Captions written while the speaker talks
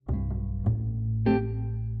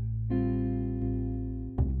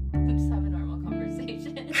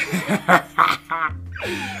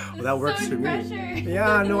Well, that works for me. Pressure.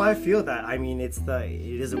 Yeah, no, I feel that. I mean, it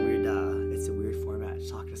is a weird format to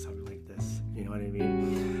talk to someone like this. You know what I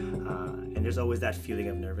mean? And there's always that feeling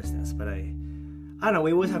of nervousness, but I don't know.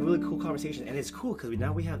 We always have really cool conversations, and it's cool because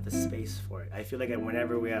now we have the space for it. I feel like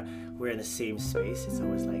whenever we're in the same space, it's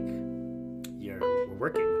always like we're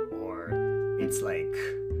working, or it's like,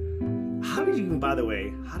 how did you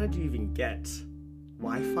even get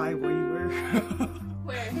Wi-Fi where you were?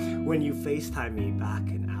 Where? When you FaceTime me back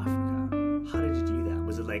in Africa, how did you do that?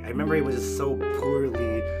 Was it like, I remember it was just so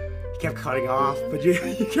poorly, you kept cutting off, but you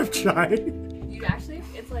kept trying. You actually,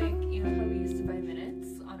 it's like, you know how we used to buy minutes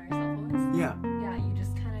on our cell phones? Yeah. Yeah, you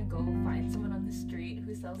just kind of go find someone on the street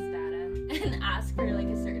who sells data and ask for like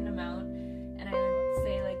a certain amount. And I would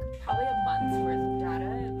say like probably a month's worth of data,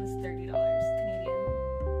 it was $30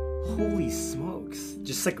 Canadian. Holy smokes.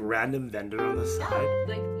 Just like random vendor on the Yeah, side.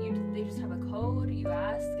 like they just have a code, you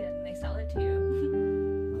ask, and they sell it to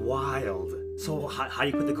you. Wild. So how do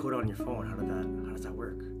you put the code on your phone? How does that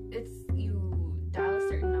work? It's, you dial a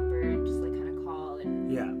certain number and just like kind of call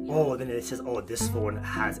and... Yeah. Oh, then it says, this phone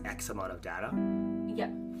has X amount of data. Yeah.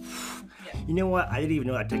 You know what? I didn't even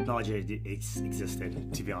know that technology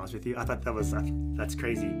existed, to be honest with you. I thought that's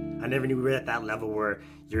crazy. I never knew we were at that level where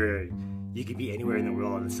you could be anywhere in the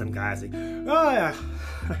world and some guy's like, oh yeah,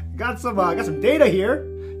 got some data here.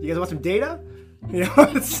 You guys want some data? You know,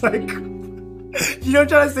 it's like, you know what I'm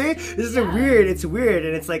trying to say? It's weird,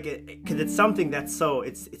 and it's like, because it's something that's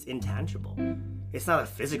it's intangible. It's not a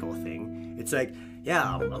physical thing. It's like,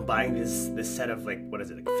 yeah, I'm buying this set of like, what is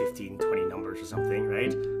it, like 15, 20 numbers or something,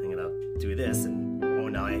 right? I'm gonna do this, and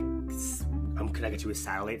now I'm connected to a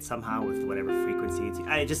satellite somehow with whatever frequency.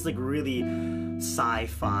 I just like really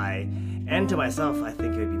sci-fi, and to myself, I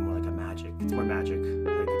think it would be more like a magic. It's more magic.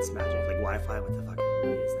 Like it's magic, like Wi-Fi. What the fuck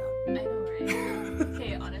really is that? I know, right?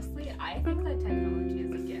 Okay, honestly, I think that technology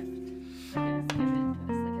is a gift. Like, it is given to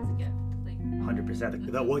us, like, as a gift. Like,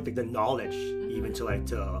 100%. The knowledge, even to.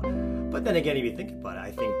 But then again, if you think about it,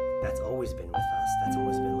 I think that's always been with us. That's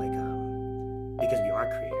always been like, because we are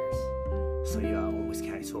creators. So you always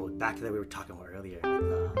can't. So back to that we were talking about earlier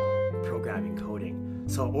with programming, coding.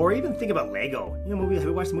 So, or even think about Lego. You know, have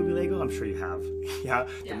you watched the movie Lego? I'm sure you have. Yeah,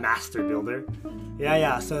 the Master Builder.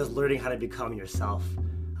 Yeah. So I was learning how to become yourself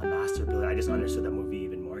a master builder. I just understood that movie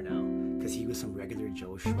even more now because he was some regular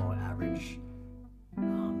Joe Schmo average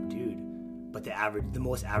dude. But the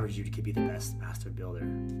most average dude could be the best master builder,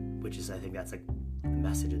 which is, I think that's like the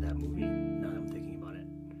message of that movie. Now that I'm thinking about it.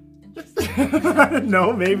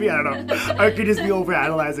 No, maybe, I don't know. I could just be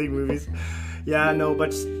overanalyzing movies. Yeah, no, but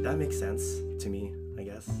that makes sense to me, I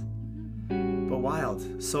guess. But wild.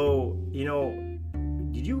 So, you know,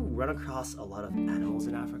 did you run across a lot of animals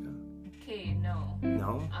in Africa? okay, no.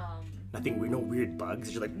 No? No weird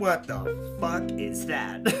bugs. You're like, what the fuck is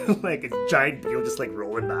that? Like a giant beetle just like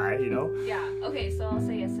rolling by, you know? Yeah, okay, so I'll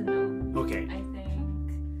say yes and no. Okay. I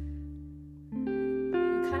think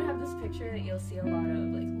you kind of have this picture that you'll see a lot of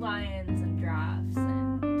like lions and giraffes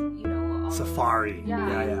and, you know, all Safari. Yeah.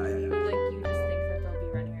 Yeah. Like, you just think that they'll be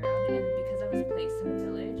running around, and because I was placed in a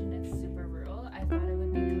village and it's super rural, I thought I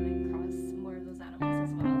would be coming across more of those animals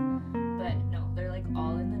as well. But no, they're like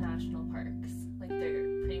all in the national parks. Like, they're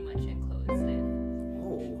pretty much enclosed in.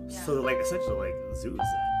 Oh, Yeah. so like essentially like zoos then.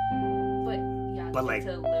 But yeah, But, you like-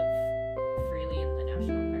 get to live freely in the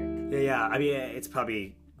national park. Yeah. I mean, it's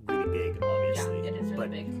probably really big, obviously. Yeah, it is really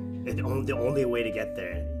but big. the only way to get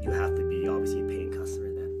there, you have to be obviously a paying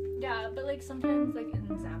customer then. Yeah, but like sometimes, like in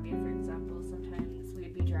Zambia, for example, sometimes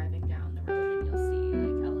we'd be driving down the road and you'll see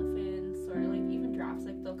like elephants or like even giraffes,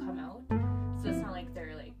 like they'll come out. So it's not like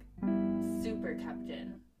they're like super kept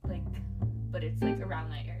in, like, but it's like around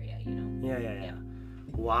that area, you know? Yeah.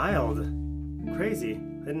 Wild. Crazy.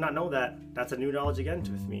 I did not know that. That's a new knowledge again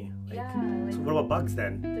with me. Like, Yeah, like so what about bugs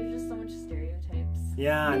then? there's just so much stereotypes.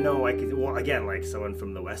 Yeah, no, again, like someone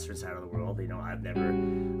from the western side of the world, you know, I've never,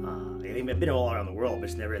 I've been all around the world, but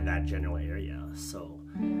it's never in that general area, so,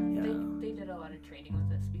 yeah. They did a lot of training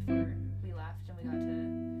with us before we left, and we got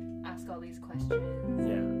to ask all these questions.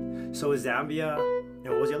 Yeah. So is Zambia, and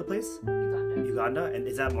what was the other place? Uganda, and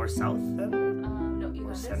is that more south then? No,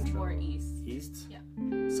 Uganda's central? more east. East? Yeah.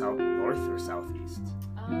 South, north or southeast?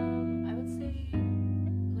 I would say like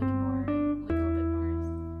north, like a little bit north,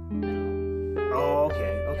 middle. Oh,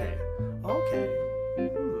 okay.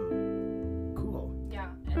 Cool. Yeah,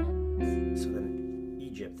 and So then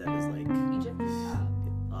Egypt then is like Egypt is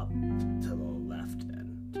up to the left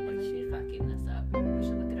then. So I like might be here. fucking this up. We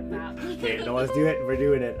should look at a map. Okay, no, let's do it. We're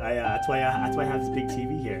doing it. That's why I have this big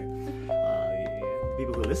TV here. The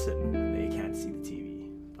people who listen, they can't see the TV,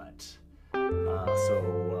 but so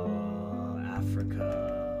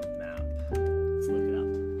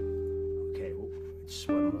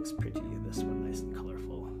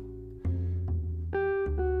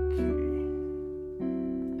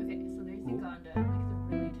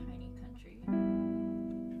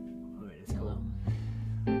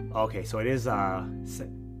Okay, so it is I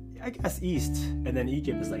guess east, and then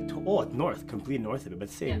Egypt is like north, complete north of it, but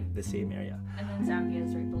the same area. And then Zambia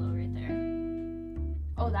is right below, right there.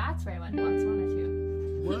 Oh, that's where I went. Botswana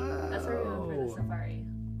too. Wow. That's where we went for the safari.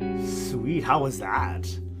 Sweet. How was that?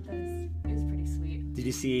 It was pretty sweet. Did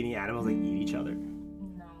you see any animals like eat each other?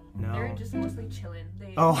 No. They're just mostly chilling.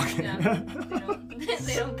 They, okay.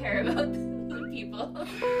 They don't care about the people.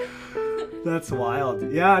 That's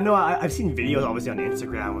wild. Yeah, no, I've seen videos obviously on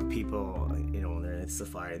Instagram of people, they're in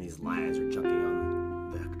safari and these lions are jumping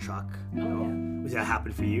on the truck. Was that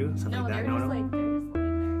happen for you? Something like that? They're just like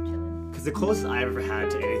they're chilling. Because the closest I've ever had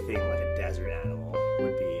to anything like a desert animal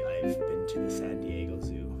would be I've been to the San Diego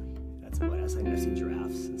Zoo. That's about it. I've seen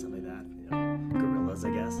giraffes and stuff like that. Gorillas, I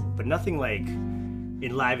guess, but nothing like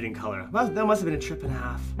in live and in color. That must have been a trip and a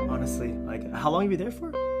half, honestly. Like, how long have you been there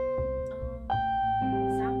for?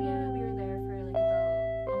 Zambia, we were there for like about,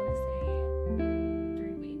 I want to say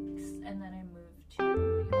 3 weeks, and then I moved to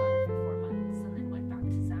Uganda for 4 months, and then went back to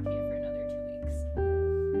Zambia for another 2 weeks.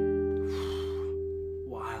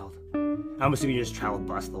 Wild. I'm assuming you just traveled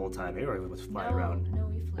bus the whole time, or it was flying around? No,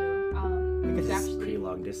 we flew. I guess it's pretty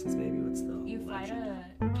long distance, maybe. What's the You fly to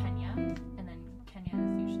Kenya, and then Kenya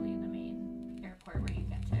is usually the main airport where you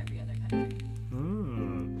get to every other country.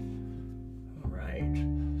 Right.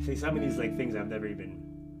 See, some of these like things I've never even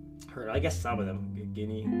heard. I guess some of them.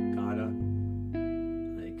 Guinea, Ghana.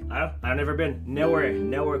 Like I've never been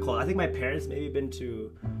nowhere close. I think my parents maybe been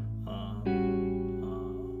to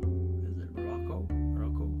is it Morocco?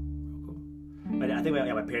 But I think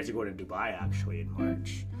my parents are going to Dubai actually in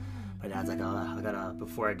March. My dad's like, I gotta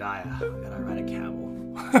before I die, I gotta ride a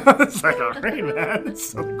camel. It's like, all right, man.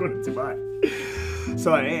 So I'm going to Dubai.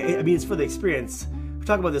 So I mean, it's for the experience. We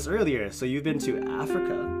talked about this earlier. So you've been to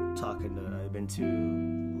Africa. I've been to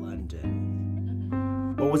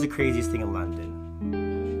London. What was the craziest thing in London?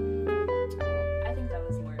 I think that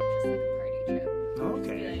was more of just like a party trip.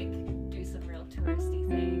 Okay. Just like do some real touristy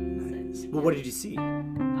things. Nice. And, Well, what did you see?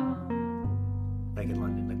 Like in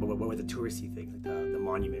London, like what were the touristy things, like the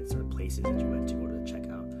monuments or places that you went to go to check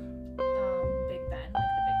out? Big Ben, like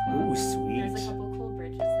the big clock. Ooh, sweet. There's a couple cool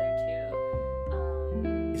bridges there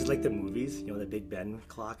too. Is it like the movies, the Big Ben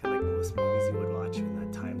clock, and like most movies you would watch in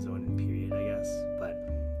that time zone and period, I guess. But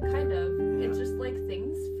Kind of. Yeah. It's just like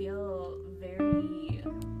things feel very like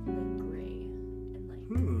gray and like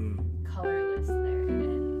colorless there,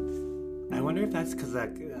 and I wonder if that's because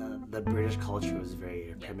the British culture was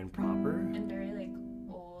very prim and proper. and very like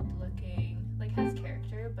old looking, like has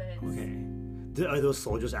character, but it's Okay. Are those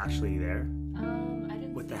soldiers actually there I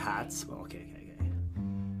didn't with the see hats? Well, okay.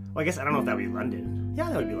 Well, I guess I don't know if that would be London. Yeah,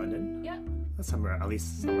 that would be London. any. Yeah. That's somewhere, at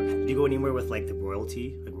least somewhere. Did you go anywhere with like the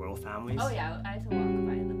royalty, like royal families? Oh yeah, I had to walk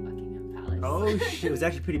by the Buckingham Palace. Oh shit, it was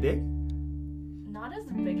actually pretty big. Not as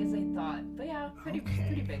big as I thought, but yeah, pretty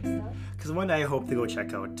big stuff. Because one day I hope to go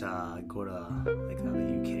check out, go to like the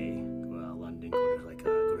UK, go to London,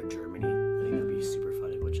 go to Germany. I think that'd be super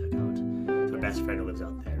fun to go check out. So my best friend who lives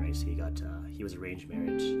out there, right? So he was arranged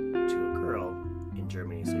marriage to a girl in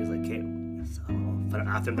Germany. So he's like, okay,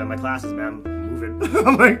 after I'm done my classes, man, I'm moving.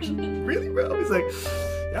 I'm like, really, bro? He's like,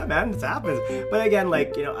 yeah, man, it happens. But again,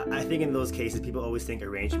 like, I think in those cases, people always think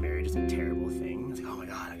arranged marriage is a terrible thing. It's like, oh my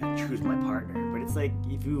god, I gotta choose my partner. But it's like,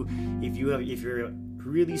 if you're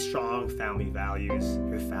really strong family values,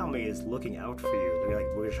 your family is looking out for you. They're like,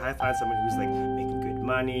 we're gonna try to find someone who's like making good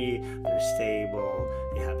money, they're stable,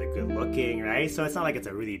 they're good looking, right? So it's not like it's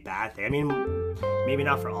a really bad thing. I mean, maybe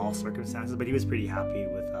not for all circumstances, but he was pretty happy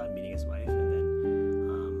with meeting his wife, and then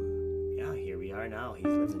here we are now. He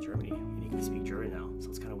lives in Germany and he can speak German now, so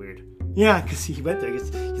it's kind of weird. Yeah, because he went there. He's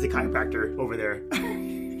a chiropractor over there.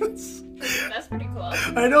 That's pretty cool.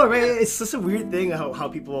 I know, right? It's such a weird thing how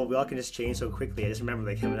we all can just change so quickly. I just remember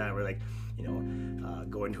like him and I were like,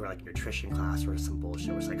 going to our like nutrition class or some bullshit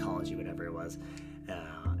or psychology, whatever it was,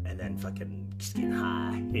 and then fucking just getting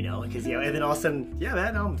high, because and then all of a sudden, yeah,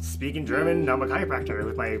 man, I'm speaking German. I'm a chiropractor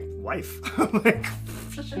with my wife. I'm like,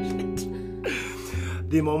 shit.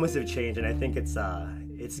 The moments have changed, and I think it's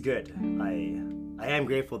good. I am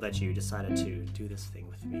grateful that you decided to do this thing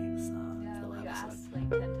with me. You asked like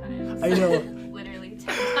 10 times. I know. Literally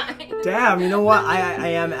 10 times. Damn, you know what? I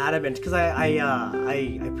am adamant because I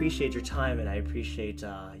appreciate your time and I appreciate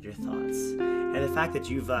your thoughts and the fact that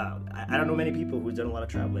you've I don't know many people who've done a lot of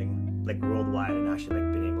traveling like worldwide and actually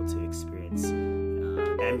like been able to experience.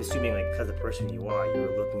 And I'm assuming like because the person you are, you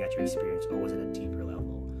were looking at your experience always at a deeper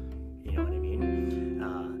level. You know what I mean?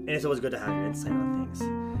 And it's always good to have your insight on things.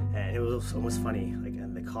 And it was almost funny, like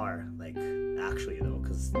in the car, like actually though,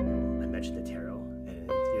 because I mentioned the tarot, and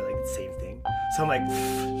you're like the same thing. So I'm like,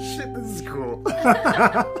 shit, this is cool.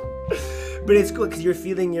 But it's cool because you're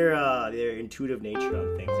feeling your intuitive nature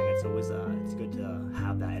on things, and it's always it's good to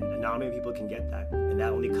have that. And not many people can get that, and that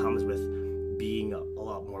only comes with being a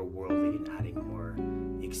lot more worldly and adding more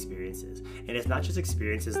experiences. And it's not just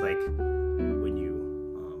experiences like when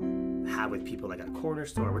you have with people like at a corner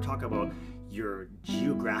store. We're talking about your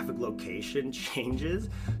geographic location changes,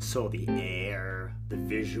 so the air, the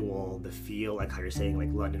visual, the feel, like how you're saying like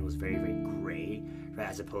London was very, very gray, right,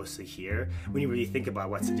 as opposed to here. When you really think about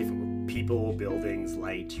what's the different people, buildings,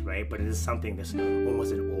 light, right, but it is something that's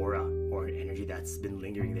almost an aura or an energy that's been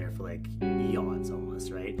lingering there for like eons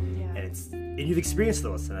almost, right? Yeah. And you've experienced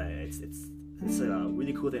those, and it's a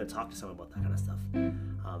really cool thing to talk to someone about that kind of stuff.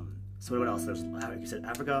 So what else? There's, like you said,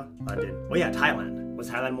 Africa, London. Oh yeah, Thailand. Was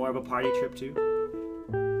Thailand more of a party trip too?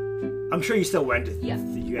 I'm sure you still went to. Yes.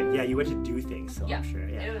 You went to do things. So Yeah. I'm sure.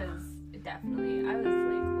 Yeah. It was definitely. I was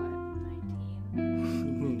like, what,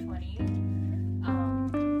 19,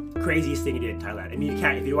 20? Craziest thing you did in Thailand. I mean, you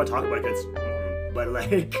can't if you don't want to talk about it. It's, but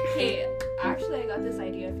like. Hey, actually, I got this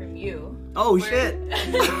idea from you. Oh where, shit.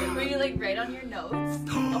 Where you like write on your notes.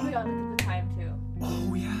 Oh my god, look at the time too.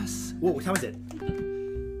 Oh yes. Whoa, what time is it?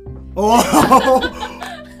 Oh.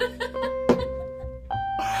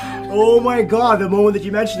 Oh my god, the moment that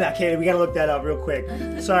you mentioned that, Katie, we gotta look that up real quick.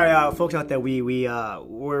 Sorry, folks out there,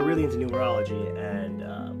 we're really into numerology, and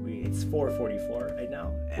it's 4:44 right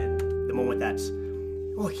now, and the moment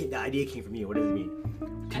the idea came from you. What does it mean?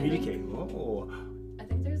 Communicate. I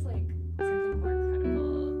think there's like something more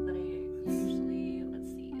credible that I usually, let's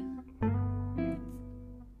see.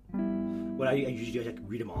 What I usually do is like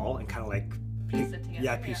read them all and kind of like Piece it together.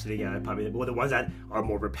 Yeah, piece it together. Probably the ones that are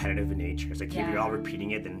more repetitive in nature. It's like if you're Yeah. all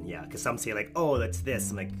repeating it, then yeah. Because some say like, oh, that's this.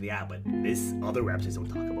 I'm like, yeah, but this other websites don't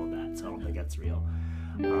talk about that, so I don't think that's real.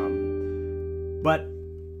 But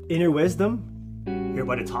inner wisdom, you're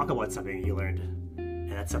about to talk about something you learned, and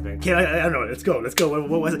that's something. Okay, I don't know. Let's go.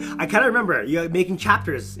 What was it? I kind of remember you making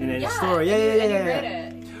chapters in a story. Yeah.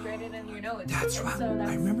 And you write it in your notes. That's And right. so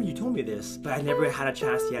I remember you told me this, but I never had a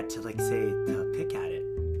chance yet to like say to pick at it.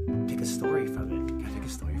 Pick a story from it. Can I pick a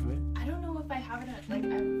story from it? I don't know if I have it. Like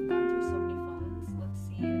I've gone through so many phones. Let's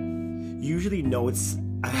see. Usually notes.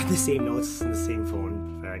 I had the same notes in the same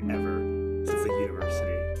phone for like ever since the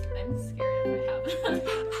university. I'm scared if I have it.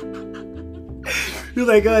 You're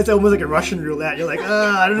like, it's almost like a Russian roulette. You're like,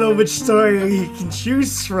 I don't know which story you can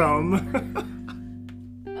choose from. Okay,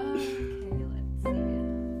 let's see.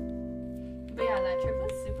 But yeah, that trip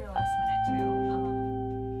was super last minute too.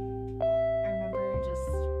 I remember just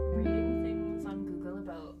reading things on Google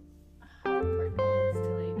about how important it is to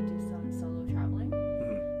like do some solo traveling.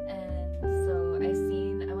 And so I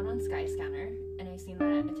went on Skyscanner and I seen that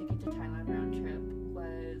a ticket to Thailand round trip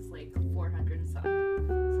was like 400 and some. So I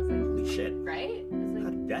was like, Holy shit. right? It was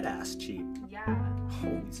like, Not that ass cheap. yeah.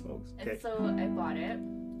 Holy smokes. Okay. And so I bought it.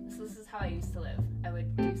 So this is how I used to live. I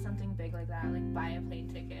would do something big like that, like buy a plane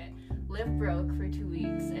ticket, live broke for 2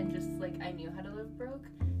 weeks, and just like I knew how to live broke.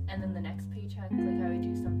 And then the next paycheck, like I would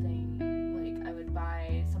do something, like I would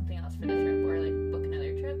buy something else for the trip or like book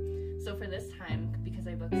another trip. So for this time, because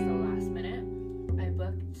I booked so last minute, I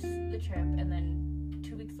booked the trip, and then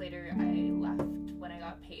 2 weeks later I left when I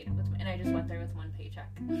got paid, and I just went there with one paycheck.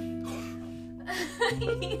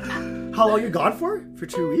 Yeah. How long you gone for? For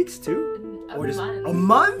 2 weeks too? A Or just month. a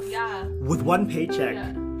month? Yeah. With one paycheck?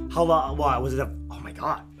 Yeah. How long? What was it? Oh my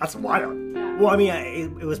god, that's wild. Yeah. Well, I mean,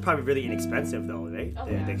 it was probably really inexpensive though, right? Oh,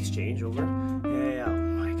 the yeah. exchange over. Yeah. Oh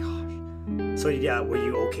my gosh. So yeah, were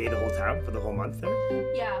you okay the whole time for the whole month there?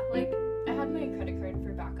 Yeah, like I had my credit card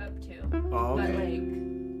for backup too, Oh, but okay. like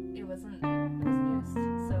it wasn't used.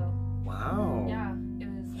 So Wow. yeah, it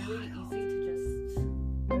was really easy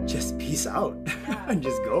to Just peace out Yeah. and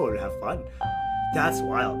just go and have fun. That's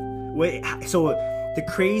wild. Wait, so the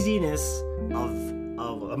craziness of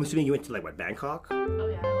I'm assuming you went to like what, Bangkok? oh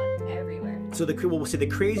yeah, I went everywhere. So we'll say the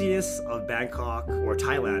craziness of Bangkok or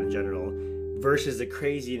Thailand in general versus the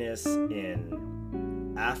craziness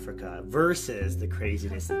in Africa versus the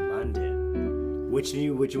craziness in London.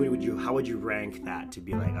 How would you rank that to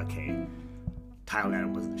be like, okay,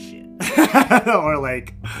 Thailand was the shit, or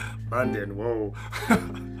like London, whoa.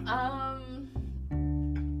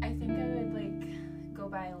 I think I would like go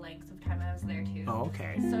by length of time I was there too. Oh,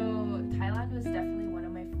 okay. So Thailand was definitely one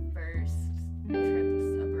of my first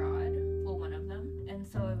trips abroad. Well, one of them, and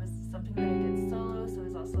so it was something that I did solo. So it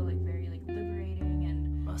was also like very like liberating and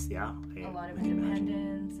Yeah. a lot of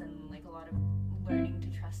independence and like a lot of learning to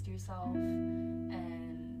trust yourself. And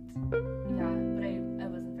yeah, but I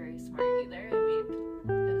wasn't very smart either. I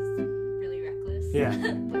was really reckless. Yeah.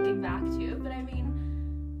 Looking back too, but I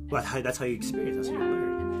mean. Well, that's how you experience. That's Yeah, how you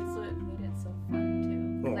learn. and that's what made it so fun too.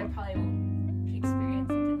 Because I Oh. probably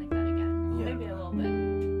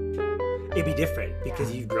different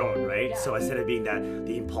because Yeah. you've grown, right? Yeah. So instead of being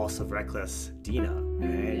the impulsive, reckless Dina,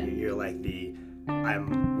 right? Yeah. You're like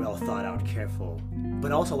I'm well thought out, careful,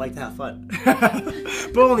 but also like to have fun.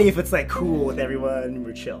 But only if it's like cool with everyone,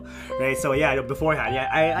 we're chill, right? So yeah, beforehand,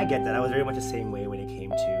 yeah, I get that. I was very much the same way when it came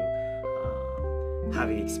to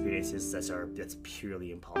having experiences that's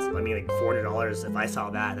purely impulsive. I mean, like $400. If I saw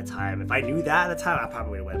that at the time, if I knew that at the time, I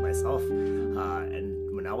probably would have went myself.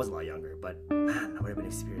 And when I was a lot younger, but man, that would have been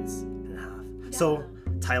an experience and a half. Yeah. So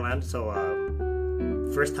Thailand. So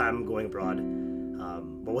first time going abroad.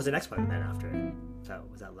 What was the next one then after?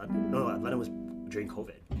 Was that London? No, London was during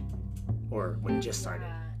COVID, or when it just started.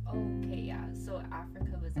 Okay, yeah. So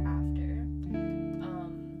Africa was after.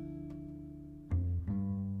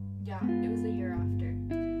 Yeah, it was a year after.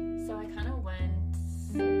 So I kind of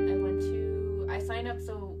I signed up.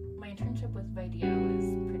 So my internship with Videa was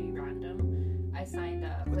pretty random. I signed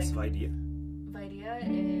up. What's Videa? Videa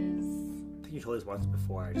is. I think you told us once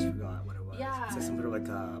before. I just forgot what it was. Yeah. It's like some sort of like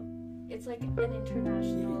a It's like an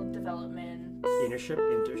international development. internship,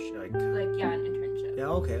 Like yeah, an internship. Yeah.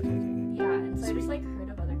 Okay. Yeah, and so I Sweet. just like heard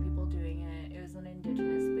of other people doing it. It was an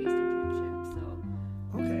indigenous-based internship, so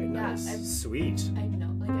Okay. Yeah, Nice. I've- Sweet. I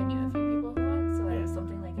knew a few people who went. So it Yeah. was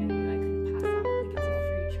something like I knew I couldn't pass up. Like it's a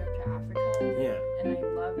free trip to Africa, Yeah. and I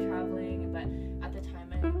love traveling. But at the time,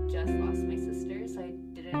 I just lost my sister, so I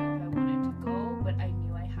didn't know if I wanted to go, but I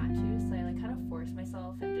knew I had to. So I like kind of forced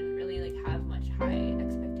myself and didn't really like have much high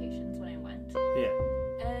expectations when I went. Yeah.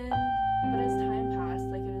 But as time passed,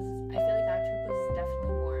 like I feel like that trip was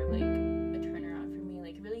definitely more of like a turnaround for me,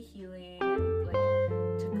 like really healing and like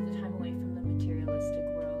took the time away from the materialistic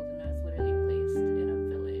world, and I was literally placed in a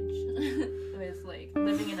village. It was like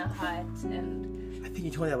living in a hut and I think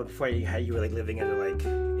you told me that before. You were like living in the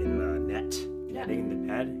net, Yeah. netting in the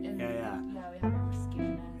bed. and Yeah. yeah, we have our mosquito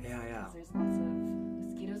nets. Yeah. 'Cause there's lots of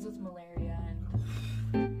mosquitoes with malaria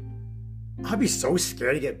and I'd be so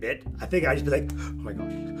scared to get bit. I think I'd just be like, oh my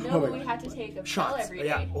gosh. no, oh my but we gosh. had to take a pill Shots. every day.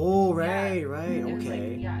 Yeah. Oh, right, Yeah. right. It was Okay.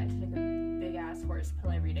 like, yeah, I had to take a big ass horse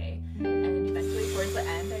pill every day, and eventually towards the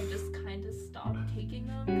end, I just kind of stopped taking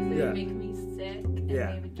them because they Yeah. would make me sick, and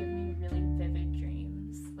Yeah. they would give me really vivid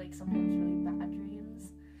dreams, like sometimes really bad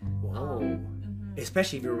dreams. Whoa.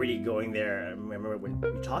 Especially if you're already going there. I remember when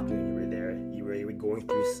we talked when you were there, you were going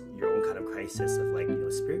through your own kind of crisis of like,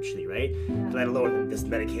 spiritually, right? Yeah. Let alone this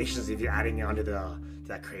medications, if you're adding on to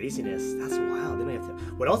that craziness, that's wild. Then I have to.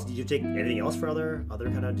 What else did you take? Anything else for other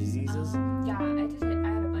kind of diseases? Yeah, I had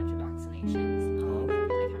a bunch of vaccinations. Oh. I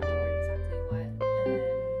can't remember exactly what. And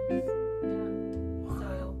yeah,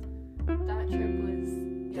 so that trip was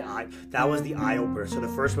That was the eye opener. So the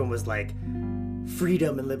first one was like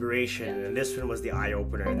freedom and liberation, and this one was the eye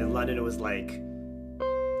opener. And then London was like,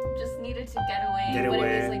 just needed to get away. Get but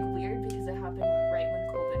away. it was like weird because it happened right when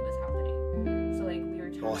COVID was happening. So like we were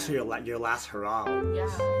trying. oh, so your last hurrah. Yeah. Yeah.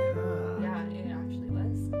 Yeah, it actually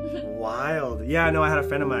was. Wild. Yeah, no, I had a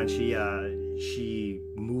friend of mine. She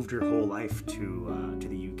moved her whole life to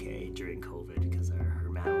the UK during COVID because her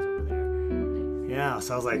man was over there. Yeah,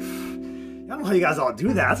 so I was like, I don't know how you guys all do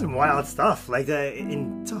that. That's some wild stuff. Like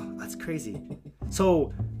that's crazy.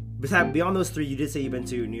 So, beyond those three, you did say you've been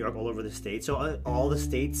to New York, all over the states. So, all the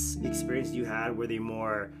states experience you had, were they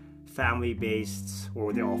more family based, or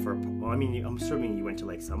were they all for? Well, I mean, I'm assuming you went to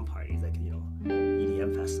like some parties, like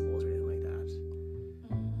EDM festivals or anything like that.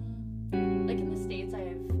 Like in the States,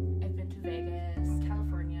 I've been to Vegas,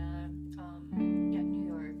 California, New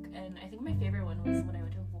York, and I think my favorite one was when I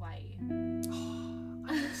went to Hawaii.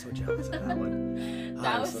 I'm so jealous of that one.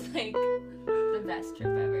 That I'm was so- like the best trip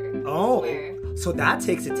ever. I Oh, swear. so that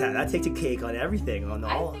takes a cake on everything on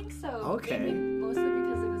all. I think so. Okay. Maybe mostly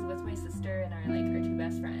because it was with my sister and her two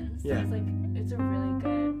best friends. So Yeah. it's a really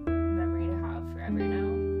good memory to have forever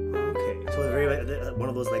now. Okay, so it's very one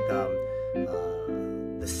of those like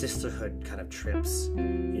the sisterhood kind of trips.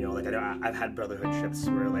 Like I've had brotherhood trips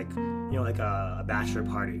where like like a bachelor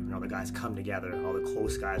party when all the guys come together, all the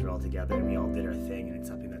close guys were all together, and we all did our thing, and it's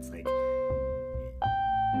something that's like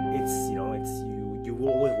it's you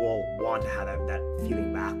always will want to have that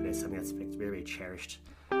feeling back, but it's something that's very, very cherished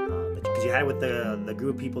because you had it with the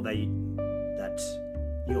group of people that you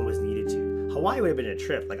always needed to. Hawaii would have been a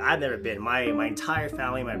trip. Like I've never been. My entire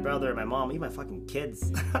family, my brother, my mom, even my fucking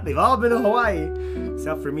kids, they've all been to Hawaii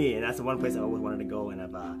except for me, and that's the one place I always wanted to go, and I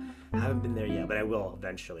haven't been there yet, but I will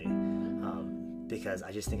eventually because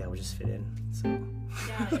I just think I would just fit in. So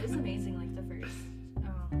Yeah, it was amazing. Like the first,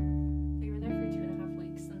 we were there for 2.5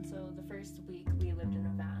 weeks, and so the first week we lived in a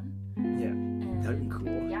van. yeah, And that'd be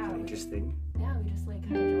cool. Yeah, Interesting. we just like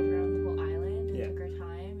kind of drove around the whole island and Yeah. took our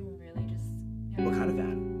time and really just. What kind of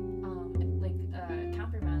van? Like a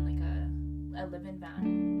camper van, like a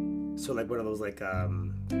van. So like one of those like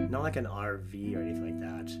not like an RV or anything like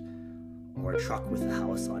that, or a truck with a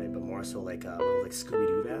house on it, but more so like like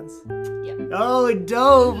Scooby-Doo vans. Yeah. Oh,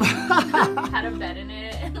 dope! Had a bed in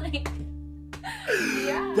it. And, like,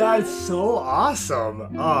 yeah. That's so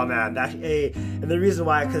awesome. Oh man, and the reason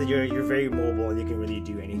why, because you're very mobile and you can really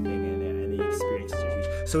do anything, and the experiences are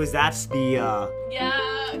huge. So is that the? Yeah.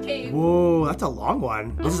 Okay. Whoa, that's a long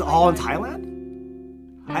one. This is all in Thailand.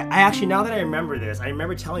 I actually, now that I remember this, I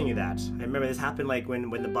remember telling you that. I remember this happened like when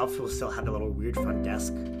the Buffalo still had the little weird front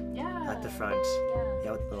desk Yeah. at the front. Yeah.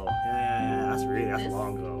 Yeah, with the little, yeah. That's This-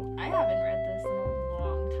 long ago. I haven't read this in a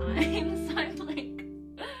long time, so I'm like.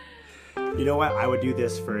 You know what? I would do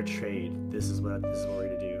this for a trade. This is what we're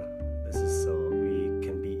gonna do. This is so we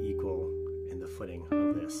can be equal in the footing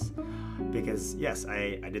of this. Because yes,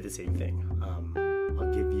 I did the same thing. I'll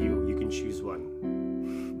give you. You can choose one.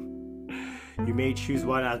 You may choose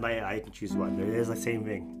one. I can choose one. There is the same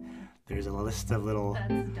thing. There's a list of little.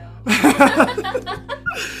 That's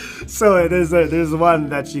dope. So there's one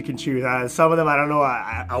that you can choose. Some of them I don't know.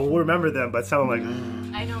 I will remember them, but some of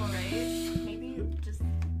them like. I know, right? Maybe just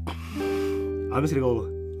I'm just gonna go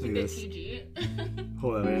keep like it this. PG.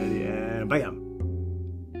 Hold on, ready, and bam.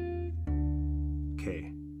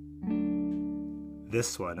 Okay.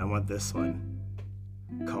 This one. I want this one.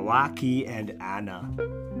 Kawaki and Anna.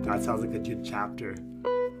 That sounds like a good chapter.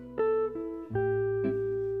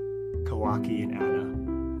 Kawaki and Anna.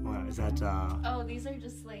 What is that? Oh, these are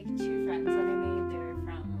just like two friends that I made. They're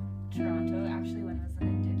from Toronto. Actually, one was an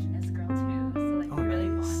Indigenous girl too. So like we really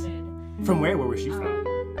nice. bonded. From where? Where was she from?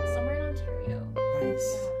 Somewhere in Ontario. Nice.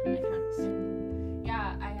 Yeah, I can't.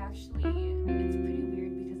 Yeah, I actually. It's pretty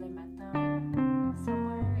weird because I met them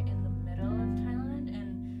somewhere in the middle of Thailand,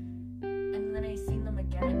 and then I seen them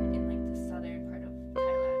again in like the southern part of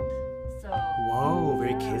Thailand. So. Whoa,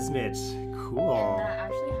 very yeah. kismet. And Cool. that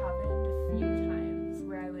actually happened a few times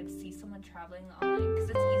where I would see someone traveling on like, because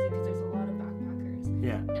it's easy because there's a lot of backpackers,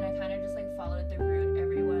 Yeah. and I kind of just like followed the route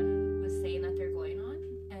everyone was saying that they're going on,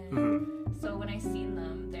 and Mhm. so when I seen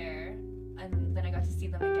them there, and then I got to see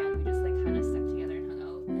them again, we just like kind of stuck together and hung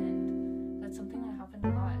out, and that's something that happened a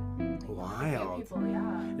lot. Like, Wild. people,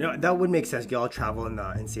 yeah. You know, that would make sense. You all travel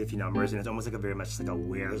in safety numbers, and it's almost like a very much like a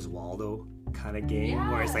Where's Waldo kind of game,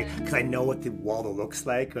 where it's like, Yeah. because I know what the Waldo looks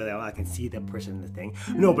like, or like, oh, I can see that person in the thing.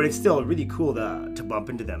 No, but it's still really cool to bump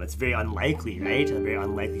into them. It's very unlikely, right? A very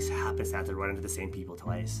unlikely happenstance to run into the same people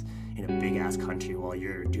twice in a big ass country while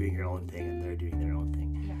you're doing your own thing and they're doing their own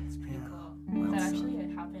thing. Yeah, it's pretty Yeah. cool. Well, That so- actually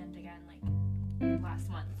had happened again like last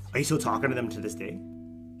month. Are you still talking to them to this day?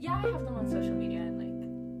 Yeah, I have them on social media and like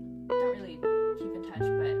don't really keep in touch,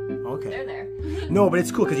 but Okay. they're there. No, but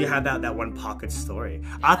it's cool because you had that one pocket story.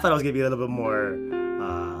 I thought it was gonna be a little bit more,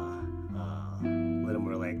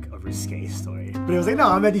 like a risque story. But it was like, no,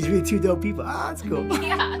 I met these really two dope people. That's cool.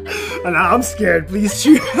 Yeah. And now I'm scared. Please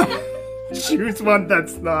choose choose one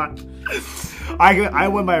that's not. I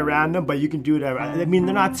went by random, but you can do it. I mean,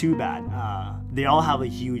 they're not too bad. They all have a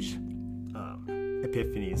huge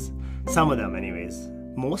epiphanies. Some of them, anyways.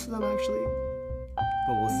 Most of them, actually.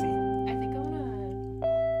 But we'll see. I think I want to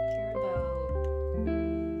hear about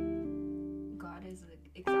God is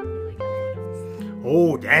exactly like everyone else.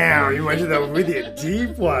 Oh, damn. You went to the really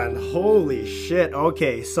deep one. Holy shit.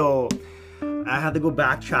 Okay, so I had to go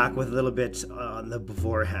backtrack with a little bit on the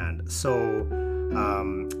beforehand. So,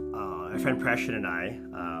 my friend Preston and I,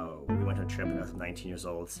 we went on a trip when I was 19 years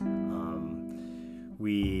old.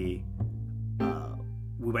 We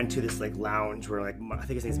went to this like lounge where like I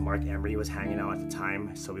think his name's Mark Emery was hanging out at the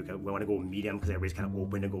time. So we want to go meet him because everybody's kind of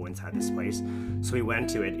open to go inside this place. So we went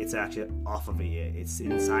to it. It's actually off of it's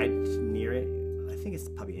inside near it. I think it's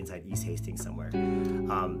probably inside East Hastings somewhere.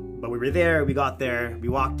 But we were there. We got there. We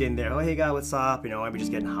walked in there. Oh, hey guy, what's up? You know, and we're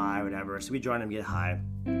just getting high, whatever. So we joined him, get high,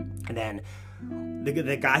 and then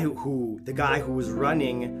the guy who was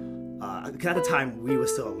running. Because at the time we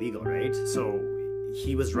was still illegal, right? So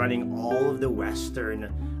he was running all of the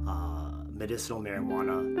Western medicinal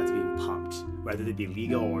marijuana that's being pumped, whether it be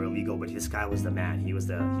legal or illegal. But this guy was the man. He was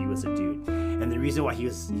the dude. And the reason why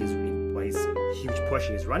he's huge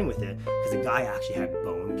pushing, he's running with it, because the guy actually had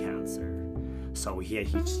bone cancer. So he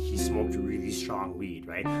smoked really strong weed,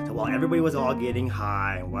 right? So while everybody was all getting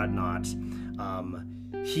high and whatnot,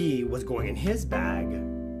 he was going in his bag,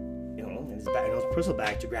 in his personal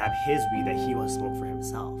bag, to grab his weed that he wants to smoke for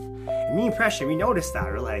himself. And me and Pressure, we noticed that.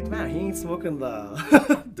 We're like, man, he ain't smoking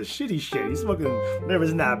the the shitty shit. He's smoking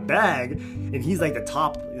whatever's in that bag, and he's like the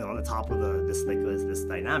top, on the top of this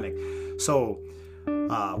dynamic. So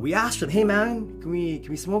we asked him, hey man, can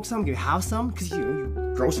we smoke some? Can we have some? Because you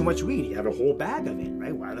grow so much weed, you have a whole bag of it,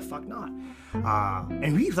 right? Why the fuck not?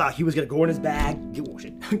 And we thought he was gonna go in his bag,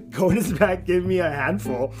 give me a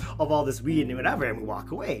handful of all this weed and whatever, and we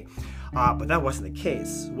walk away. But that wasn't the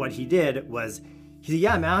case. What he did was, he said,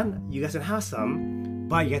 yeah man, you guys can have some,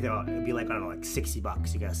 but you have to, it'd be like, I don't know, like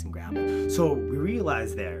 $60, you guys can grab it. So we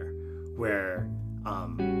realized there where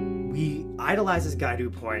we idolize this guy to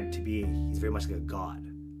a point to be, he's very much like a god,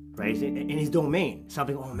 right? In his domain,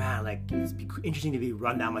 something, oh man, like it's interesting to be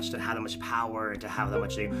run that much, to have that much power, to have that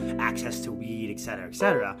much access to weed, etc.,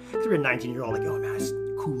 etc. Because we're a 19-year-old, like, oh man, it's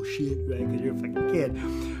cool shit, right? Because you're a fucking kid.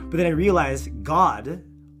 But then I realized God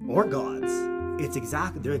or gods,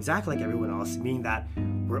 they're exactly like everyone else, meaning that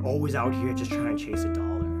we're always out here just trying to chase a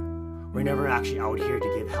dollar. We're never actually out here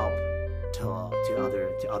to give help to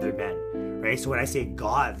other men, right? So when I say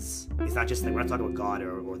gods, it's not just like, we're not talking about God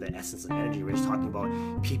or the essence of energy. We're just talking about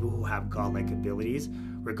people who have godlike abilities.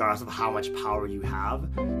 Regardless of how much power you have,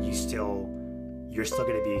 you're still going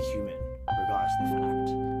to be a human, regardless of the fact,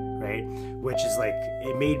 right? Which is like,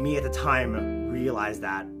 it made me at the time realize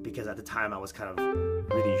that, because at the time I was kind of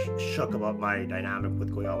really shook about my dynamic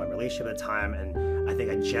with going on in my relationship at the time, and I think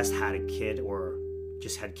I just had a kid, or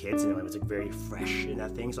just had kids, and I was like very fresh in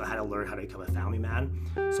that thing, so I had to learn how to become a family man.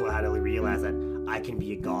 So I had to realize that I can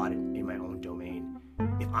be a god in my own domain.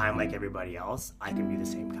 If I'm like everybody else, I can be the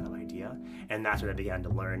same kind of idea, and that's when I began to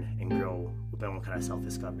learn and grow with my own kind of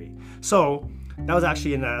self-discovery. So that was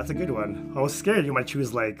actually that's a good one. I was scared you might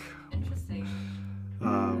choose like Interesting.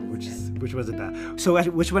 Which was it bad? So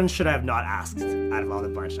which one should I have not asked out of all the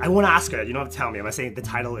bunch? I won't ask her. You don't have to tell me. I'm not saying the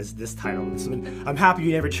title is this title. I'm happy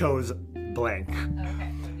you never chose blank.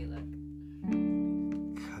 Okay, let me look.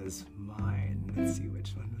 Because mine, let's see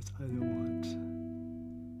which one was I want.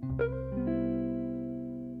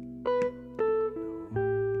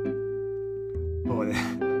 No. Oh,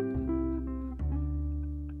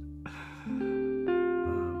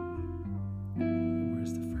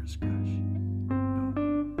 where's the first crush? No.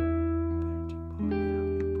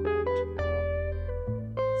 Parenting bond, family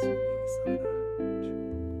important. Swimming sauna.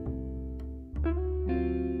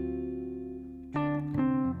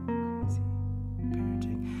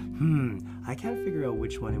 I can't figure out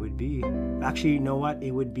which one it would be. Actually, you know what?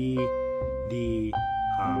 It would be the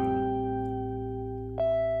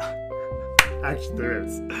actually there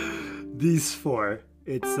is. These four.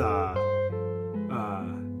 It's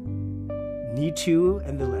Nitu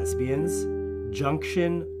and the Lesbians,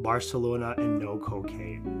 Junction, Barcelona, and No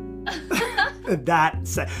Cocaine.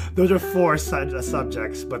 Those are four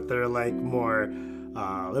subjects, but they're like more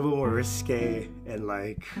a little bit more risque and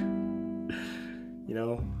like, you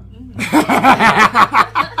know.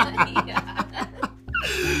 Yeah.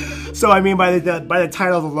 So I mean, by the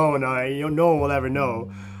titles alone, no one will ever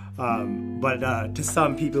know, but to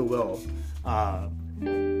some people will.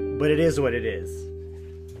 But it is what it is.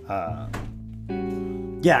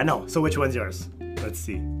 Yeah, no. So which one's yours? Let's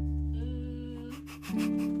see.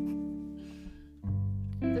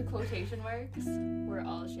 The quotation marks, we're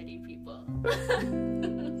all shitty people.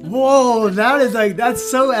 Whoa,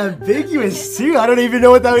 that's so ambiguous too. I don't even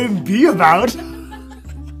know what that would even be about.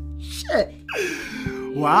 Shit.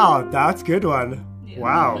 Wow, that's a good one. Yeah.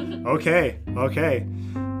 Wow. Okay.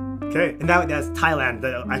 And that's Thailand.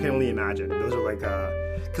 I can only imagine. Those are like,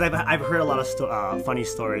 because I've heard a lot of funny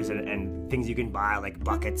stories and things you can buy, like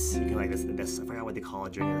buckets. You can like this. I forgot what they call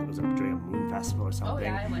it during a moon festival or something. Oh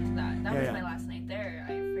yeah, I went to that. That was my last night there.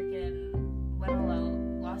 I freaking went all out,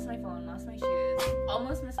 lost my phone, lost my shoes,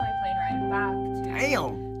 almost missed my plane ride back to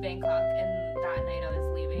Bangkok. And that night I was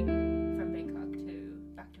leaving from Bangkok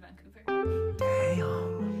back to Vancouver.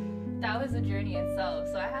 Damn. That was a journey itself.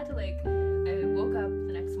 So I had to I woke up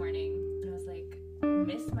the next morning and I was like,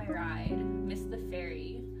 missed my ride, missed the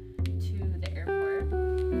ferry to the airport,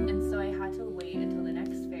 and so I had to wait until the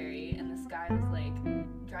next ferry, and this guy was like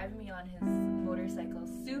driving me on his motorcycle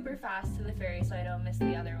super fast to the ferry so I don't miss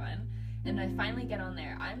the other one. And I finally get on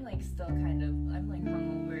there. I'm still I'm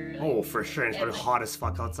hungover. Oh, for sure. It's hot as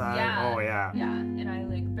fuck outside. Yeah, oh yeah. Yeah, and I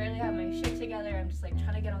barely have my shit together. I'm just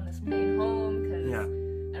trying to get on this plane home because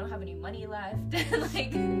I don't have any money left.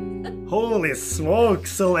 Holy smoke!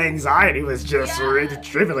 So anxiety was just really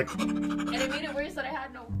driven and it made it worse that I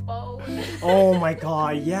had no phone. Oh my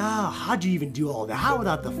god! Yeah, how'd you even do all that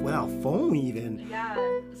without phone even? Yeah,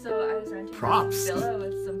 so I was renting Props. a villa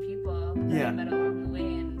with some people that I met along the way,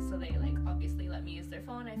 and so they obviously let me use their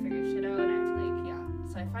phone. I figured shit out, and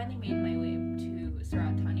I so I finally made my way to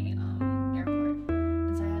Surat Thani airport,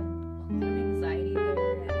 and so I had a lot of anxiety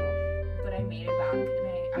there, but I made it back, and I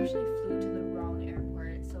actually flew to the wrong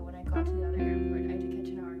airport. So when I got to the other airport, I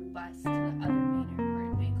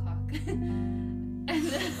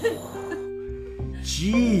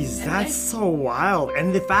That's so wild.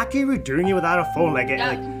 And the fact that you were doing it without a phone, like,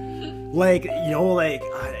 and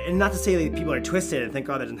not to say that people are twisted and thank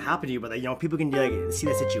God that didn't happen to you, but people can see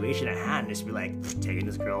the situation at hand and just be like, taking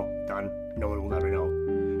this girl, done. No one will ever know.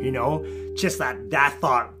 Just that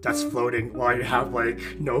thought that's floating while you have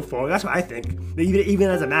no phone. That's what I think. Even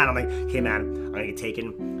as a man, I'm like, hey man, I'm gonna get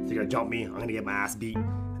taken. They're gonna jump me. I'm gonna get my ass beat.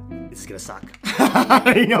 This is gonna suck.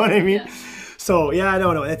 You know what I mean? Yeah. So yeah,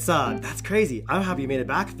 no, it's that's crazy. I'm happy you made it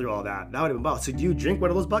back through all that. That would have been wild. So do you drink one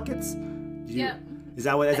of those buckets? Yeah. Is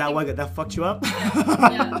that what that fucked you up?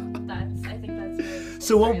 Yeah, I think that's it.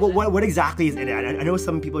 So what exactly is in it? I know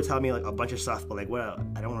some people tell me a bunch of stuff, but what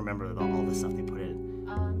I don't remember all the stuff they put in.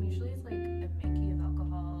 Usually it's a Mickey of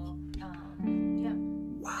alcohol. Yeah.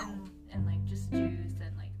 Wow. And just juice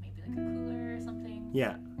and maybe a cooler or something.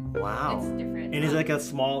 Yeah. Wow. It's different. And is it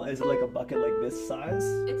is it a bucket like this size?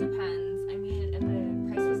 It depends. I mean, and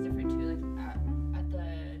the price was different too. At the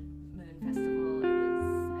Moon Festival, it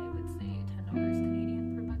was, I would say, $10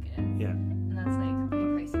 Canadian per bucket. Yeah. And that's pretty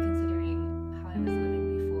pricey considering how I was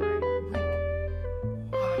living before, and how much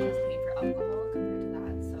I was paying for alcohol compared to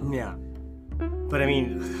that. So. Yeah. But I mean.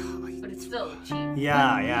 But it's still cheap.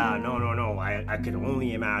 Yeah. No. I could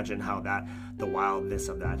only imagine how the wildness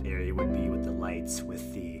of that area would be with the lights,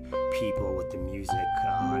 with the people, with the music,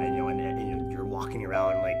 and you're walking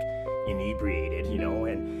around inebriated,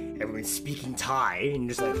 and everyone's speaking Thai, and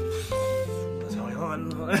you're just what's going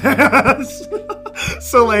on?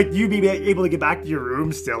 So you be able to get back to your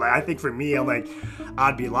room still. I think for me,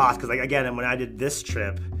 I'd be lost because again, when I did this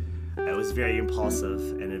trip, it was very impulsive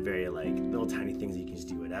and very little tiny things you can just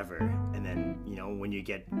do whatever, and then when you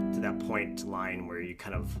get to that point line where you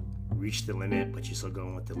kind of reach the limit but you're still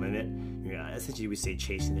going with the limit, essentially you would say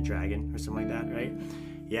chasing the dragon or something like that, right?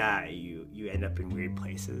 Yeah, you end up in weird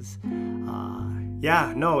places.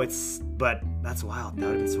 But that's wild. That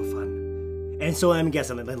would have been so fun. And so I'm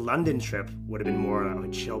guessing the London trip would have been more of a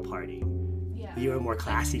chill party. You were a more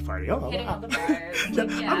classy party. Oh, hitting all the bars. I'm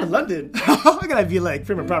in London. I'm gonna be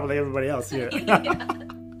prim and proper like everybody else here.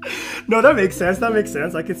 No, that makes sense.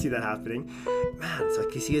 I can see that happening. Man, so I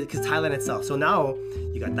can see it because Thailand itself. So now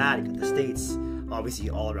you got that. You got the States. Obviously,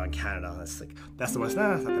 all around Canada. That's the most.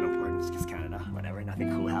 That's not that important. It's just Canada. Whatever. Nothing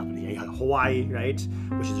cool happening. You got Hawaii, right?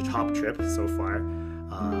 Which is your top trip so far.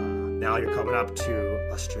 Now you're coming up to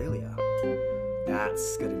Australia.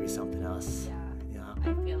 That's gonna be something else. Yeah.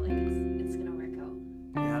 I feel like it's gonna work out.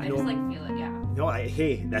 Yeah. I just feel it. Yeah. No,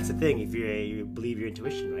 hey, that's the thing. If you believe your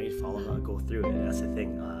intuition, right? Go through it. That's the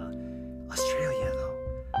thing. Australia, though.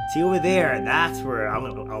 See over there, that's where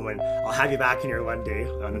I'll have you back in here one day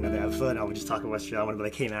on another episode. I'll just talk about Australia. I'm gonna be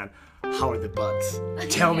like, hey man, how are the bugs?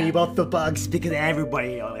 Tell me about the bugs, because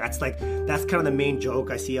everybody, that's kind of the main joke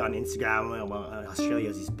I see on Instagram. Australia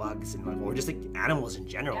has these bugs or just animals in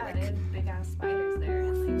general. Yeah, they have big ass spiders there.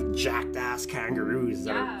 And, jacked ass kangaroos.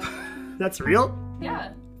 Yeah. That's real?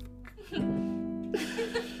 Yeah.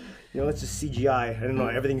 It's just CGI. I don't know.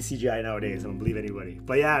 Everything's CGI nowadays. I don't believe anybody.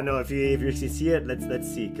 But yeah, no. If you see it, let's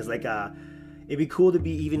see. Because it'd be cool to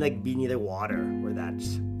be even be near the water where that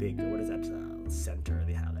big. What is that center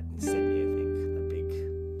they have in Sydney? I think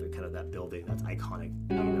the kind of that building that's iconic.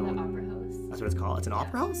 The Opera House. That's what it's called. It's an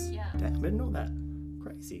opera house. Yeah. Damn, I didn't know that.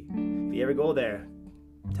 Crazy. If you ever go there,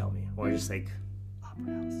 tell me. Or just opera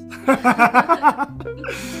house.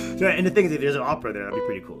 And the thing is, if there's an opera there, that'd be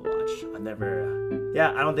pretty cool to watch.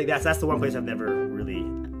 I don't think that's the one place I've never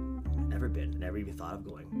been, never even thought of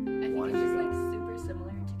going. I think it's just super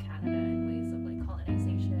similar to Canada in ways of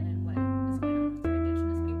colonization and what is going on with our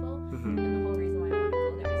Indigenous people. Mm-hmm. And the whole reason why I want to go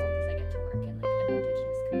there is because I get to work in an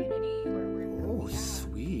Indigenous community or work.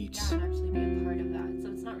 Sweet. Yeah, and actually be a part of that. So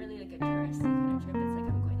it's not really a touristy kind of trip. It's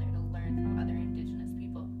I'm going there to learn from other Indigenous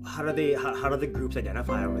people. How do the groups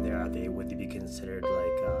identify over there? Would they be considered what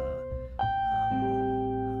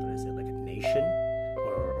is it, like a nation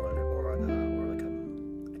or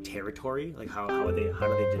a territory? How do they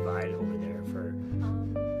divide over there for?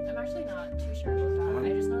 I'm actually not too sure about that. I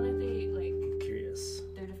just know that they I'm curious.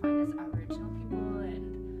 They're defined as Aboriginal people,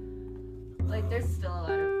 and there's still a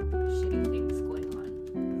lot of shitty things going on.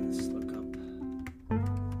 Let's look up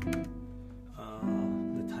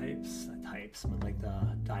the types, but the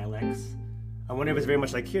dialects. I wonder if it's very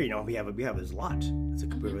much like here. We have there's a lot. It's a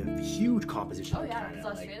huge composition. Oh yeah, because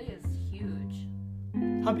Australia is huge.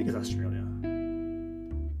 How big is Australia? I don't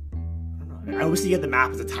know. I always see at the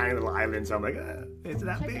map as a tiny little island, so I'm like, is it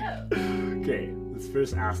that big? Okay, let's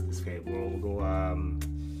first ask this. Okay, we'll go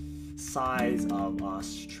size of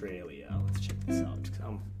Australia. Let's check this out because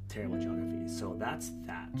I'm terrible at geography. So that's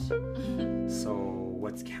that. So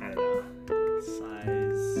what's Canada?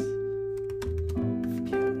 Size of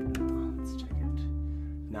Canada.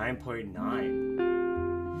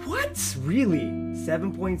 9.9. What? Really?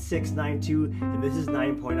 7.692, and this is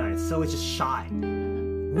 9.9. So it's just shy.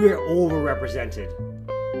 We're overrepresented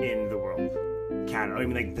in the world. Canada, I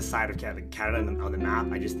mean, like the side of Canada, on the map.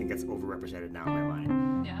 I just think that's overrepresented now in my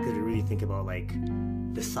mind. Yeah. Because we really think about like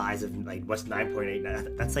the size of like what's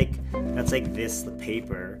 9.8. That's like this the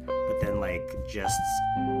paper, but then like just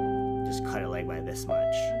cut it like by this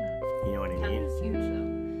much. You know what I mean? Canada's huge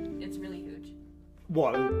though. It's really huge.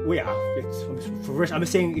 Well, yeah. I'm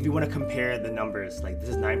just saying if you want to compare the numbers, like this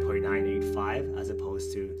is 9.985 as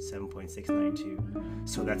opposed to 7.692.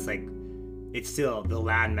 So that's like, it's still, the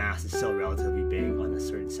land mass is still relatively big on a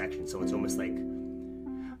certain section. So it's almost like,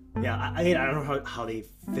 yeah, I don't know how they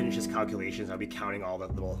finish this calculations. Are we counting all the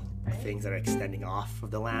little things that are extending off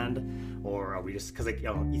of the land, or are we just, because like, you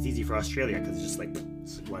know, it's easy for Australia because it's just like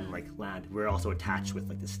it's one like land. We're also attached with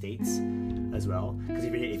like the states as well, because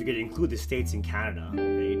if you're going to include the states in Canada,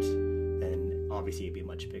 right, then obviously it'd be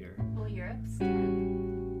much bigger. Well, Europe's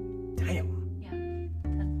 10. Damn. Yeah,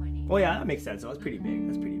 10.8. Oh yeah, that makes sense. That's pretty big.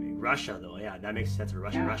 That's pretty big. Russia though, yeah, that makes sense for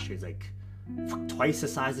Russia. Yeah. Russia is like twice the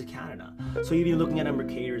size of Canada. So you'd be looking at a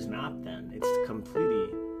Mercator's map then. It's completely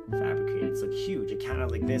fabricated. It's like huge. Canada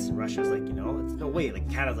like this, and Russia's like, you know, it's no way. Like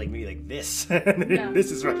Canada's like maybe like this. Yeah.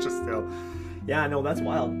 This is Russia still. Yeah, no, that's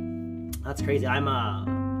wild. That's crazy. So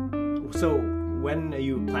when are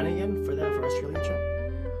you planning again for Australian trip?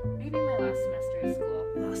 Maybe my last semester of school.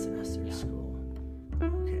 Last semester of school.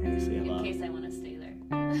 Okay, so you have In case I want to stay there.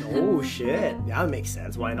 Oh shit! Yeah, that makes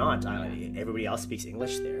sense. Why not? Everybody else speaks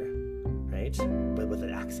English there, right? But with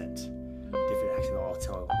an accent, different accent. I'll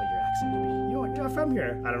tell what your accent would be. You're from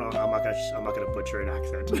here. I don't know. I'm not gonna butcher an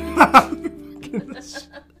accent.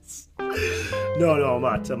 No, I'm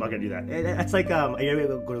not gonna do that. It's like are you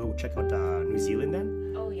ever go check out New Zealand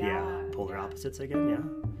then? Oh yeah. Yeah, polar opposites again. Yeah.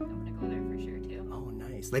 I'm gonna go there for sure too. Oh,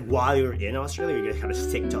 nice. Like while you're in Australia, you're gonna kind of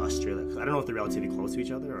stick to Australia. 'Cause I don't know if they're relatively close to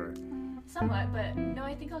each other or. Somewhat, but no,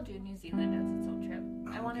 I think I'll do New Zealand as its own trip.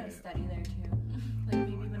 I want to study there too. Like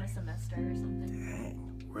maybe even a semester or something. Dang,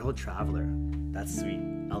 world traveler. That's sweet.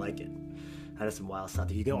 I like it. That is some wild stuff.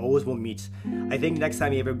 You can always will meet. I think next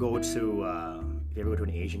time you ever go to an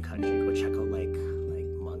Asian country, go check out like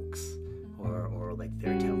monks or like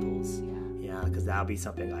their temples. Yeah, because that'll be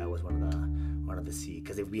something I always wanted to see.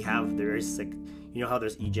 Because if there's like, you know how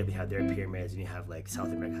there's Egypt, you have their pyramids, and you have like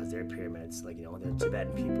South America has their pyramids. Like, you know, the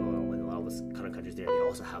Tibetan people and a lot of those kind of countries there, they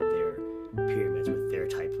also have their pyramids with their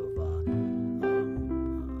type of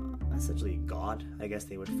essentially God, I guess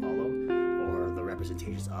they would follow, or the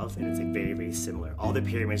representations of, and it's like very, very similar. All the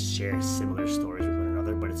pyramids share similar stories with one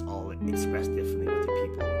another, but it's all expressed differently with the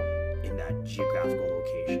people in that geographical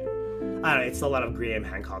location. I don't know, it's a lot of Graham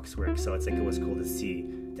Hancock's work, so it's like it was cool to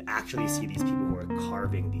actually see these people who are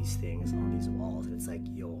carving these things on these walls, and it's like,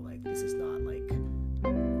 yo, like this is not like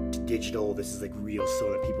digital, this is like real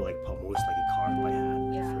stone that people like most likely carved by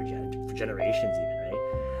hand for generations even, right?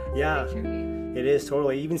 Yeah. It is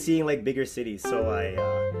totally. Even seeing like bigger cities. So I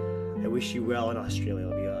wish you well in Australia.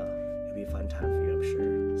 It'll be a fun time for you, I'm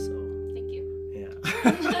sure. So Thank you. yeah.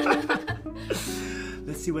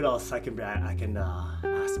 Let's see what else I can ask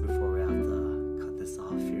before we have to cut this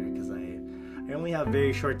off here, because I only have a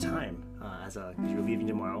very short time because you're leaving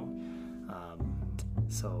tomorrow.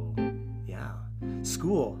 So yeah.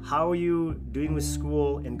 School. How are you doing with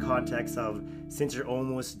school in context of, since you're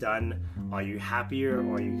almost done, are you happier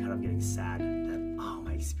or are you kind of getting sad that, oh,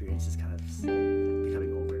 my experience is kind of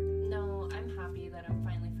becoming over? No, I'm happy that I'm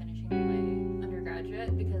finally finishing my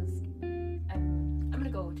undergraduate, because I'm gonna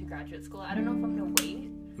go to graduate school. I don't know if I'm gonna wait.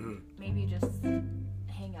 Maybe just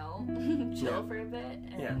hang out, chill for a bit,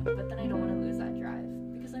 but then I don't want to lose that drive,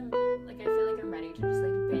 because I feel like I'm ready to just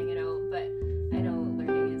like bang it out, but I know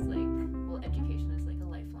learning is education is like a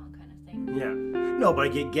lifelong kind of thing. Yeah. No,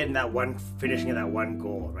 but finishing of that one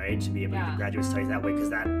goal, right? To be able to do graduate studies that way, because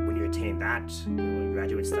that when you attain that,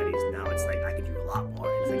 graduate studies, now it's like I can do a lot more.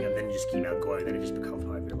 It's like, and then you just keep out going, then it just becomes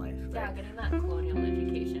part of your life. Right? Yeah, getting that colonial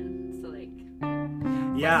education. So like,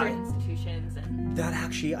 Western institutions and. That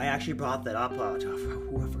I actually brought that up. I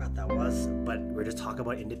forgot that was, but we're just talking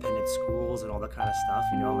about independent schools and all that kind of stuff.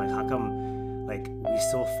 You know, like how come, like we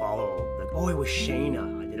still follow like, oh, it was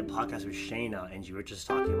Shayna. I did a podcast with Shayna, and you were just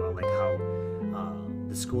talking about like how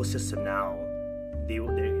the school system now,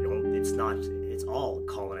 it's all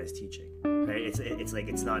colonized teaching, right?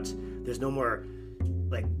 It's not. There's no more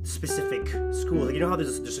like specific schools. Like, you know how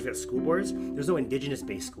there's school boards? There's no indigenous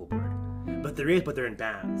based school board, but there is. But they're in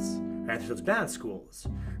bands, right? So it's band schools,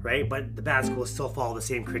 right? But the band schools still follow the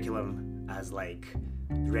same curriculum as like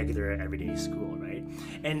regular everyday school, right?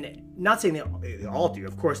 And not saying they all do.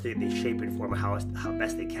 Of course, they shape and form how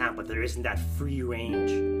best they can, but there isn't that free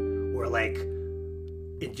range where like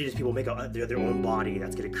Indigenous people make their own body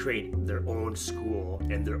that's going to create their own school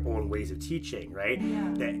and their own ways of teaching, right?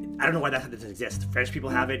 Yeah. I don't know why that doesn't exist. French people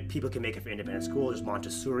have it. People can make it for independent school. There's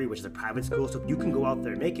Montessori, which is a private school, so you can go out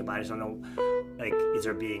there and make it. But I just don't know, like, is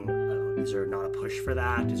there not a push for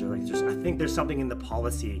that? Is there like I think there's something in the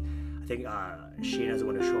policy. I think Shayna's the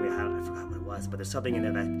one who showed me how. I forgot what it was, but there's something in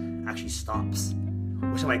there that actually stops.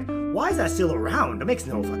 Which I'm like, why is that still around? That makes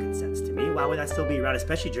no fucking sense to me. Why would that still be around,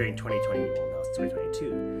 especially during 2020? Well, no, it's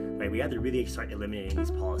 2022, right? We have to really start eliminating these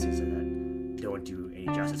policies that don't do any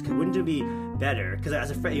justice. Wouldn't it be better? Because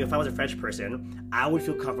if I was a French person, I would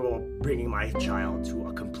feel comfortable bringing my child to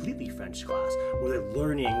a completely French class where the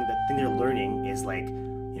thing they're learning is like,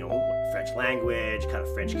 French language, kind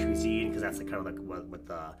of French cuisine, because that's like kind of like what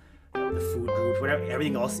the food group, whatever,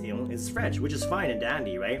 everything else, is French, which is fine and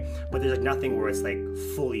dandy, right? But there's like nothing where it's like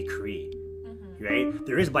fully Cree, right?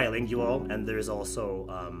 There is bilingual, and there's also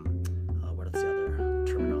what is the other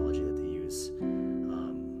terminology that they use? I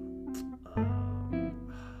forgot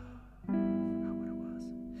what it was.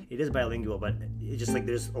 It is bilingual, but it's just like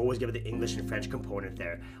there's always given the English and French component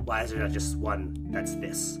there. Why is there not just one that's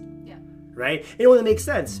this? Right? It only makes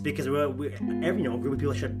sense because every group of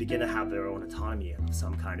people should begin to have their own autonomy of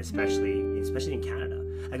some kind, especially in Canada.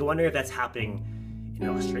 Like, I wonder if that's happening in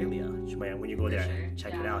Australia. When you go there,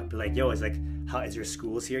 check it out. Be like, yo, is there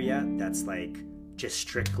schools here yet that's like just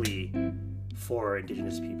strictly for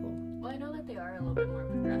Indigenous people? Well, I know that they are a little bit more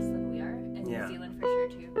progressed than we are in New Zealand for sure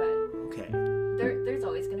too, but there's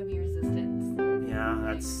always going to be resistance.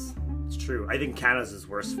 Yeah, it's true. I think Canada's is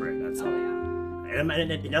worse for it. That's all. Yeah. And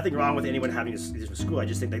nothing wrong with anyone having this school. I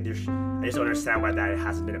just think like I just don't understand why that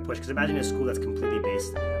hasn't been a push. Because imagine a school that's completely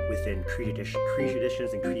based within Cree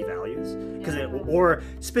traditions and Cree values, or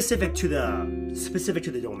specific to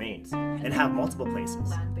the domains, and have multiple places.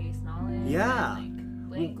 Land-based knowledge. Yeah.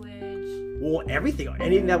 And, like, language. Well,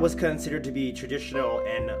 anything that was considered to be traditional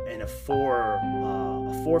and a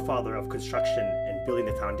forefather of construction and building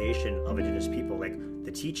the foundation of Indigenous people, like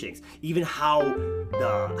the teachings, even how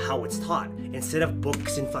it's taught, instead of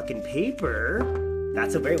books and fucking paper.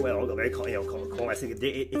 That's a very I think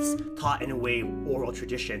it's taught in a way, oral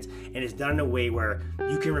traditions, and it's done in a way where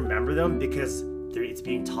you can remember them because it's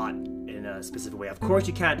being taught in a specific way. Of course,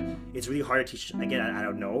 you can't. It's really hard to teach. Again, I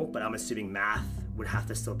don't know, but I'm assuming math would have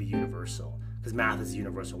to still be universal because math is a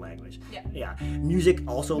universal language. Yeah. Music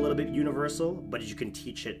also a little bit universal, but you can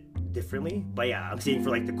teach it differently. But yeah, I'm saying for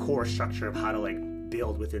like the core structure of how to like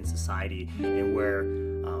build within society and where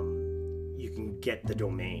you can get the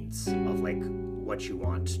domains of like what you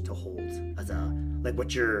want to hold as what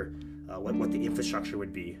the infrastructure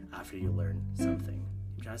would be after you learn something.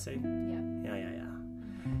 You trying to say? Yeah.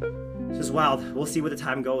 It's just wild. We'll see where the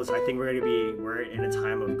time goes. I think we're in a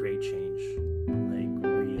time of great change. Like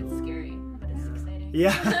real. It's scary, but it's exciting.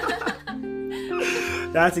 Yeah.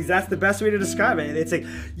 That's the best way to describe it. It's like,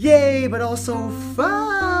 yay, but also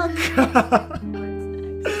fuck.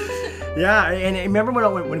 Yeah, and remember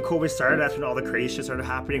when COVID started, that's when all the crazy shit started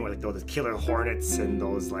happening, with like those killer hornets and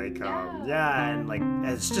those like, and like,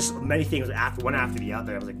 it's just many things one after the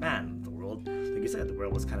other. I was like, man, the world, like you said, the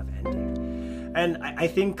world was kind of ending. And I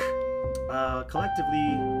think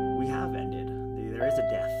collectively we have ended. There is a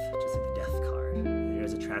death, just like the death card.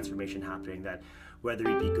 There's a transformation happening that, whether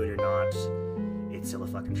it be good or not, it's still a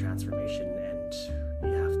fucking transformation, and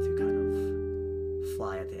you have to kind of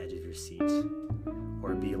fly at the edge of your seat.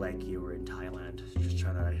 Or be like you were in Thailand, just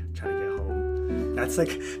trying to get home.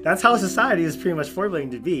 That's how society is pretty much formulating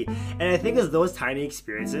to be. And I think it's those tiny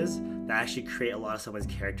experiences that actually create a lot of someone's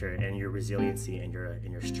character and your resiliency and your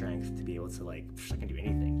strength to be able to like, I can do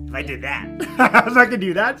anything. If I did that, if I could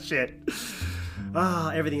do that shit,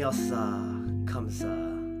 everything else comes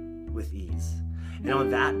with ease. And on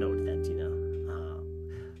that note, then, Tina,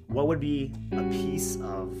 what would be a piece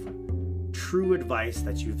of true advice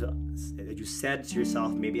that you said to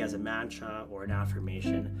yourself, maybe as a mantra or an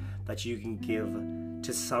affirmation, that you can give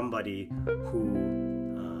to somebody who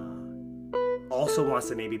also wants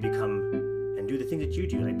to maybe become and do the things that you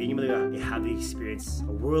do, like being able to have the experience,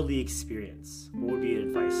 a worldly experience? What would be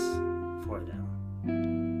advice for them?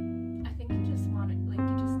 I think you just need to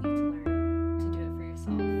learn to do it for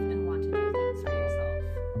yourself and want to do things for yourself.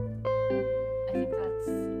 I think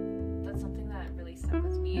that's something that really stuck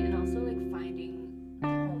with me, and also like finding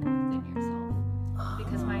home within yourself,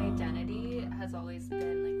 because my identity has always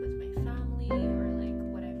been like with my family or like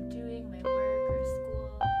what I'm doing, my work or school,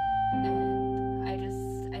 and I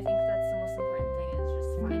think that's the most important thing, is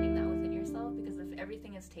just finding that within yourself, because if everything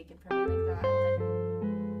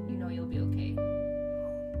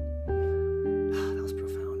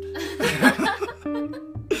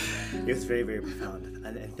It was very, very profound,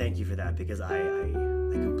 and thank you for that, because I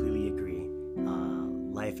completely agree.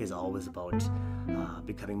 Life is always about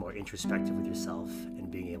becoming more introspective with yourself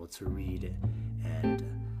and being able to read and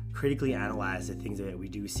critically analyze the things that we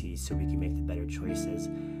do see, so we can make the better choices,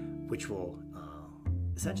 which will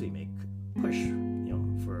essentially push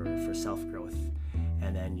for self-growth,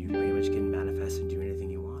 and then you pretty much can manifest and do anything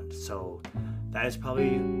you want. So that is probably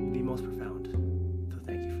the most profound. So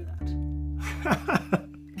thank you for that.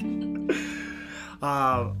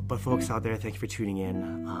 But folks out there, thank you for tuning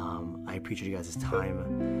in. I appreciate you guys' time,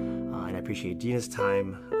 and I appreciate Dina's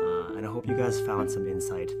time, and I hope you guys found some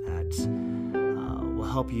insight that will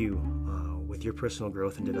help you with your personal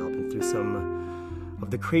growth and development through some of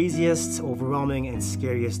the craziest, overwhelming, and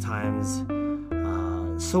scariest times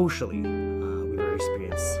socially we've ever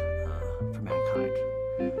experienced for mankind.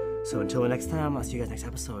 So until the next time, I'll see you guys next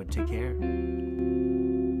episode. Take care.